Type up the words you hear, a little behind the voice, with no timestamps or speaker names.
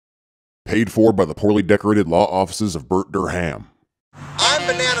paid for by the poorly decorated law offices of Bert DerHAM. I'm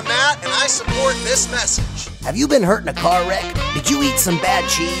Banana Matt, and I support this message. Have you been hurt in a car wreck? Did you eat some bad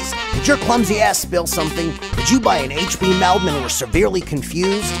cheese? Did your clumsy ass spill something? Did you buy an HB Maldman and were severely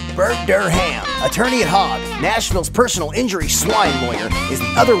confused? Bert DerHAM, attorney at Hogg, Nashville's personal injury swine lawyer, is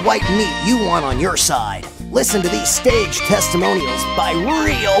the other white meat you want on your side. Listen to these staged testimonials by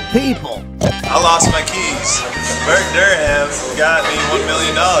real people. I lost my keys. Bert DerHAM got me $1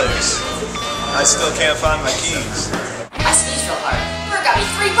 million. I still can't find my keys. I sneezed real hard. Bert got me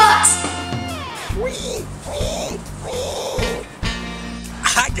 $3.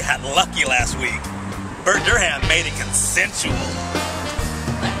 I got lucky last week. Bert DerHAM made it consensual.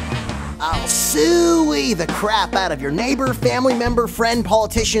 I'll sue the crap out of your neighbor, family member, friend,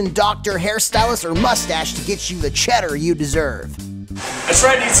 politician, doctor, hairstylist, or mustache to get you the cheddar you deserve. I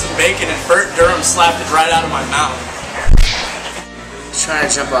tried to eat some bacon and Bert DerHAM slapped it right out of my mouth. Trying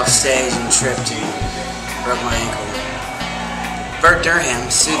to jump off stage and tripped and broke my ankle. Bert DerHAM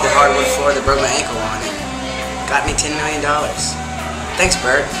sued the hardwood floor that broke my ankle on and got me $10 million. Thanks,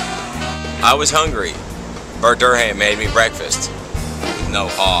 Bert. I was hungry. Bert DerHAM made me breakfast with no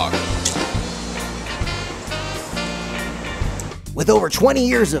hog. With over 20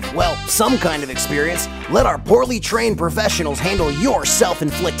 years of, well, some kind of experience, let our poorly trained professionals handle your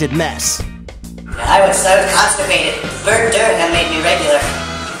self-inflicted mess. I was so constipated. Bert DerHAM made me regular.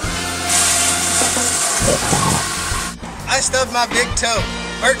 I stubbed my big toe.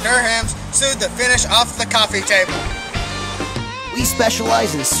 Bert DerHAM sued the finish off the coffee table. We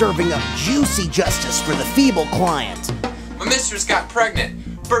specialize in serving up juicy justice for the feeble client. My mistress got pregnant.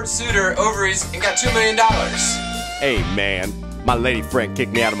 Bert sued her ovaries and got $2 million. Hey man, my lady friend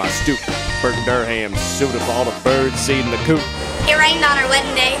kicked me out of my stoop. Bert DerHAM sued up all the bird seed in the coop. It rained on our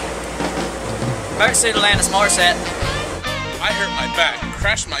wedding day. Bert sued Alanis Morissette. I hurt my back,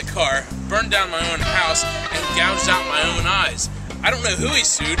 crashed my car, burned down my own house, and gouged out my own eyes. I don't know who he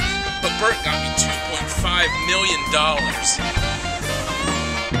sued, but Bert got me $2.5 million.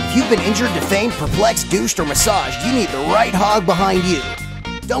 If you've been injured, defamed, perplexed, douched, or massaged, you need the right hog behind you.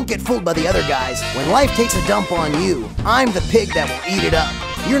 Don't get fooled by the other guys. When life takes a dump on you, I'm the pig that will eat it up.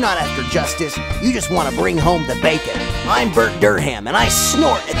 You're not after justice, you just want to bring home the bacon. I'm Bert DerHAM, and I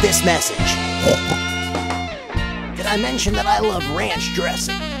snort at this message. Did I mention that I love ranch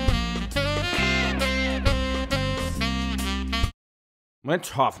dressing?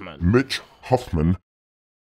 Mitch Hoffman. Mitch Hoffman